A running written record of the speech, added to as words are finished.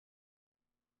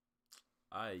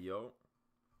Alright, yo.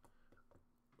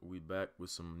 We back with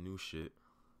some new shit.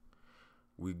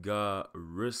 We got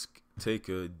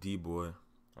RiskTaker D-Boy.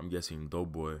 I'm guessing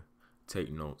Doughboy.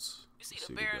 Take notes. You see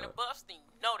the bear in the buffs, then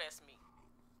you know that's me.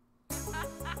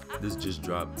 This just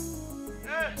dropped.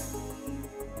 Yeah.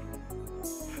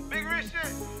 Big rich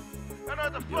shit. I know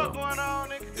what the fuck going on,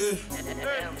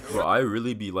 nigga. Bro, I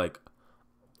really be like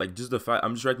just the fact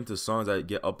I'm just writing to songs that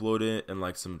get uploaded and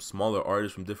like some smaller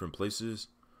artists from different places,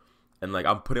 and like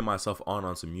I'm putting myself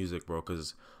on some music, bro,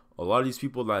 because a lot of these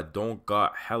people that don't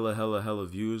got hella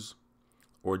views,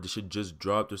 or the shit just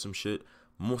dropped or some shit,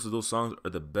 most of those songs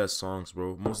are the best songs,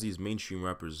 bro. Most of these mainstream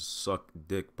rappers suck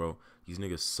dick, bro. These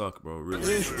niggas suck, bro.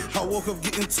 Really. I woke up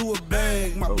getting to a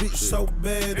bag. My bitch so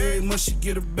bad, every month she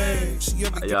get a bag.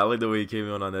 Yeah, I like the way he came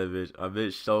in on that bitch. My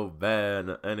bitch so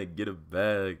bad and it get a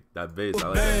bag. That bass, I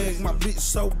like that. That. My bitch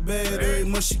so bad, every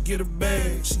month she get a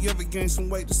bag. She ever gained some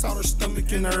weight, that's all her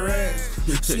stomach in her ass.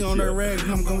 She on her rag,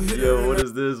 and I'm gonna hit her. Yo, what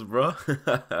is this, bro?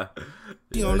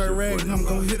 She on her rag, and I'm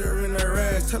gonna hit her in her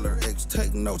ass. Tell her ex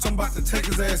take notes, I'm about to take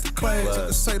his ass to class. If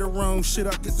to say the wrong shit,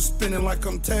 I get to spinning like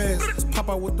I'm Taz. Pop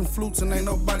out with them flutes and ain't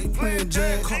nobody playing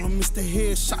jazz. Call him Mr.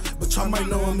 Headshot, but y'all might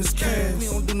know him as Cash. We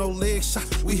don't do no leg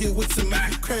shot, we hit with some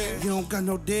make it crash. You don't got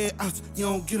no dead outs, you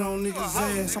don't get on niggas'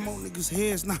 ass. I'm on niggas'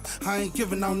 heads now, I ain't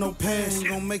giving out no pass. Ain't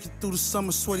gonna make it through the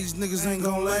summer, swear these niggas ain't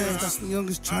gonna last. Got some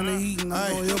youngest trying to eat, and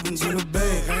I'm gonna help them get a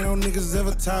bag. Ain't no niggas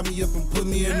ever tie me up and put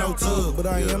me in no tub, but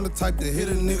I am the type to hit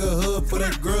a nigga hood for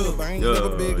that grub. I ain't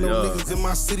never beg no niggas in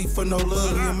my city for no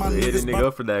love. Me and my hit a niggas nigga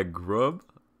up for that grub?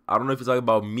 I don't know if you're talking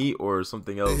about me or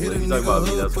something else. If you're talking about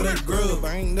me, that's for that grub.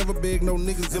 I ain't never beg no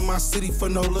niggas in my city for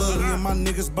no love. Me and my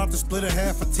niggas about to split a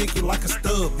half a ticket like a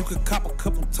stub. You could cop a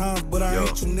couple times, but I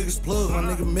ain't you niggas plug. My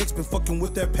nigga Mix been fucking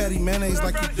with that patty mayonnaise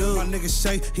like he does. My nigga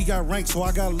Shay, he got rank, so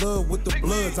I got love with the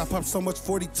bloods. I pop so much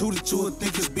 42 that you would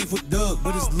think it's beef with Doug,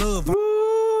 but it's love.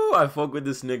 Ooh, I fuck with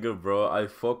this nigga, bro. I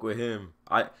fuck with him.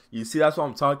 You see, that's what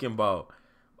I'm talking about.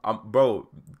 Bro,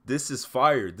 this is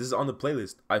fire. This is on the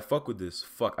playlist. I fuck with this.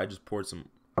 Fuck, I just poured some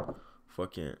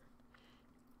fucking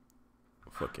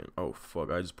oh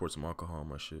fuck, I just poured some alcohol on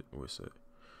my shit. What's it?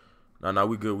 Nah,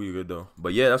 we good though.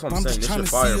 But yeah, that's what I'm saying. This shit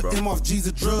fire, bro. I'm off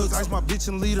Jesus drugs. Ice my bitch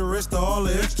and lead the rest of all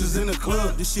the extras in the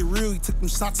club. This shit real. He took them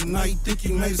shots and now he think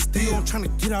he made a steal. I'm trying to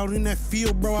get out in that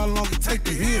field, bro. How long it take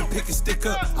to heal? Pick a stick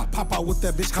up. I pop out with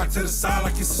that bitch cock to the side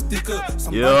like it's a stick up.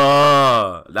 Yeah,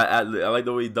 I like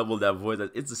the way he doubled that voice.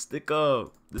 It's a stick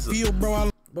up. This is field,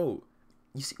 bro. Bro,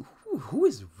 you see who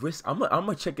is Risk? I'm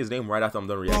gonna check his name right after I'm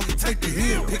done reacting. I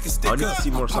need to see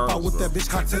more songs, out with that bitch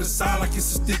cock to the side like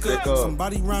it's a stick up.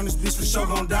 Somebody round this bitch for sure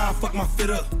gon' die. Fuck my fit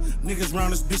up. Niggas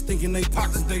round this bitch thinking they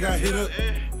pockets, they got hit up.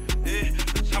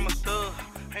 I'm a thug.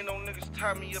 Ain't no niggas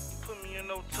tie me up and put me in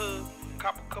no tub.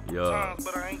 Cop a couple times,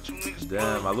 but I ain't you niggas.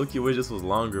 Damn, I look you wish this was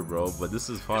longer, bro. But this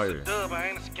is fire. It's a dub. I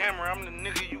ain't a scammer. I'm the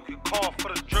nigga you could call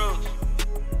for the drugs.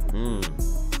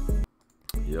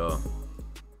 Yeah.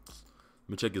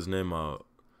 Let me check his name out.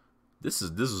 This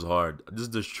is hard. This is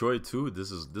Detroit too.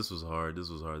 This was hard. This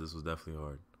was hard. This was definitely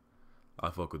hard.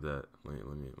 I fuck with that. Let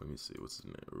me see. What's his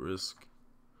name? Risk.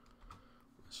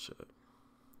 Let's check.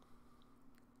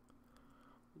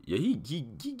 Yeah, he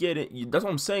get it. That's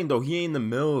what I'm saying though. He ain't in the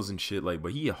mills and shit like,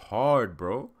 but he hard,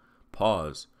 bro.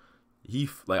 Pause.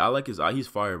 I like his eye. He's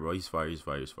fire, bro. He's fire.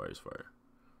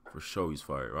 For sure, he's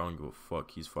fire. I don't give a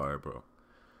fuck. He's fire, bro.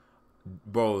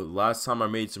 Bro, last time I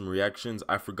made some reactions,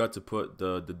 I forgot to put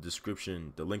the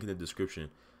description, the link in the description.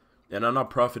 And I'm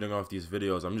not profiting off these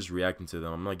videos. I'm just reacting to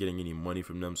them. I'm not getting any money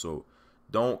from them. So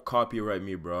don't copyright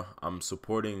me, bro. I'm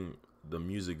supporting the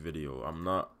music video. I'm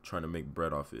not trying to make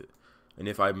bread off it. And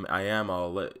if I am,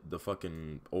 I'll let the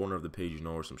fucking owner of the page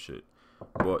know or some shit.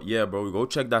 But yeah, bro, go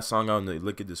check that song out in the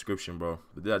link in the description, bro.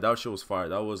 But that shit was fire.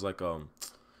 That was like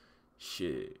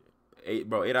shit.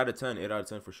 8 out of 10. 8 out of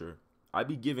 10 for sure. I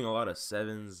be giving a lot of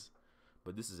 7s,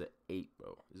 but this is an 8,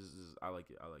 bro. This is I like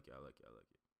it. I like it.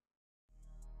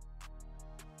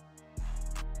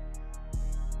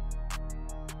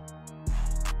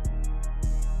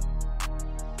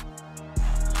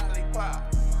 Lollipop.